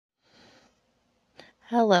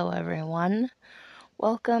Hello, everyone.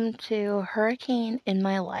 Welcome to Hurricane in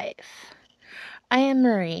My Life. I am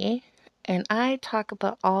Marie, and I talk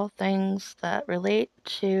about all things that relate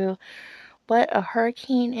to what a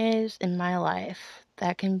hurricane is in my life.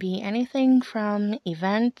 That can be anything from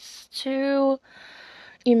events to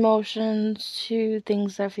emotions to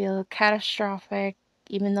things that feel catastrophic,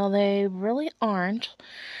 even though they really aren't,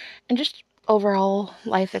 and just overall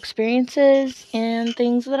life experiences and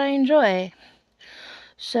things that I enjoy.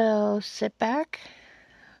 So sit back,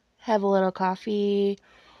 have a little coffee,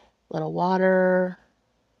 a little water,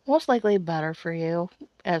 most likely better for you,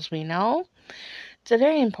 as we know. It's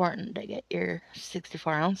very important to get your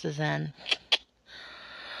 64 ounces in.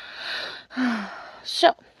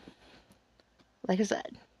 So, like I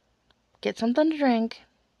said, get something to drink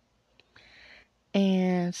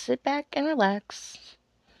and sit back and relax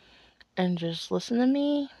and just listen to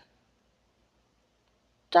me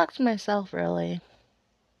talk to myself, really.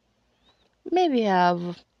 Maybe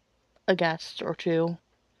have a guest or two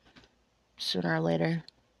sooner or later.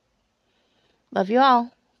 Love you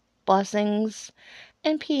all. Blessings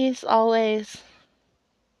and peace always.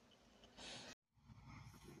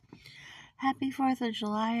 Happy 4th of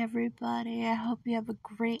July, everybody. I hope you have a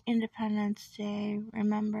great Independence Day.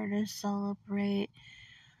 Remember to celebrate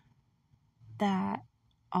that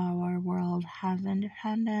our world has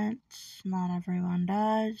independence. Not everyone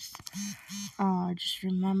does. Just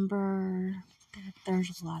remember that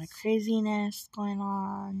there's a lot of craziness going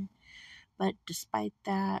on. But despite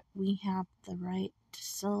that, we have the right to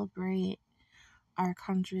celebrate our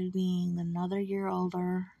country being another year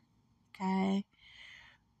older. Okay?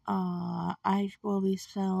 I will be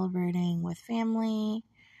celebrating with family.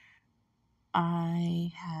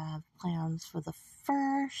 I have plans for the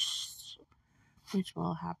 1st, which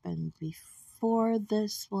will happen before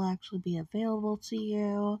this will actually be available to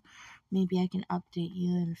you. Maybe I can update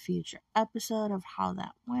you in a future episode of how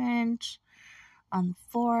that went. On the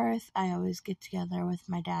 4th, I always get together with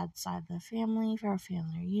my dad's side of the family for a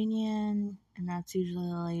family reunion, and that's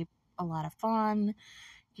usually a lot of fun.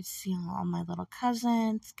 Get to see all my little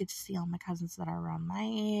cousins, get to see all my cousins that are around my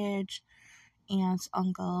age, aunts,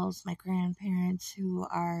 uncles, my grandparents who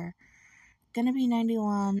are gonna be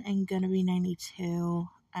 91 and gonna be 92.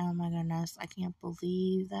 Oh my goodness, I can't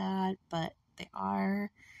believe that, but they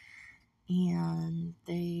are. And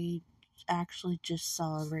they actually just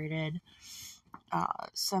celebrated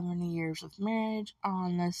 70 years of marriage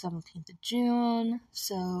on the 17th of June.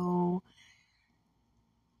 So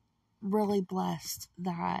really blessed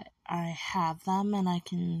that I have them and I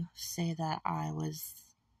can say that I was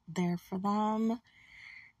there for them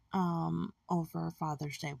over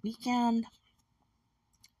Father's Day weekend.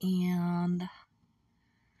 And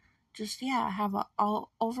just, have a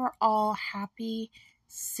overall happy,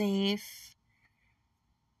 safe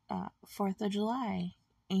 4th of July.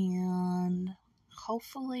 And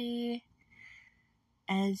hopefully,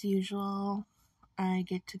 as usual, I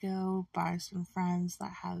get to go buy some friends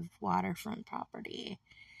that have waterfront property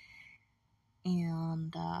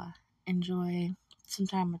and enjoy some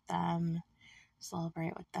time with them,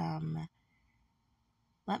 celebrate with them.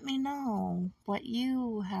 Let me know what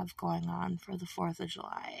you have going on for the 4th of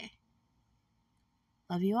July.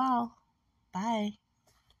 Love you all. Bye.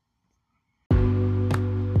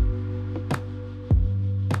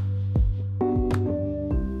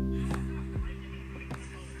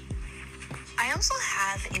 I also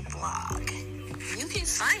have a blog. You can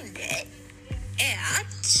find it at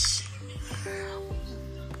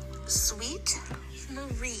Sweet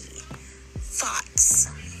Marie Thoughts.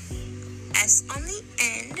 S on the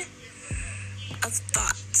end of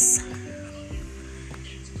thoughts.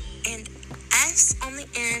 And S on the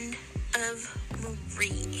end of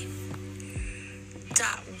Marie.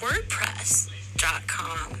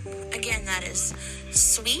 .wordpress.com. Again, that is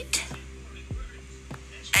sweet,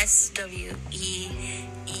 SWEET,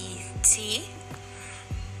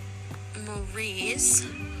 Marie's,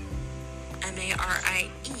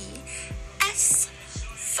 MARIES,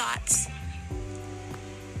 thoughts,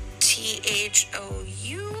 THOUGHTS,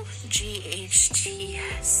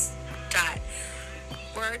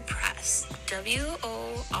 WordPress,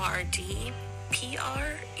 WORDPRESS.com.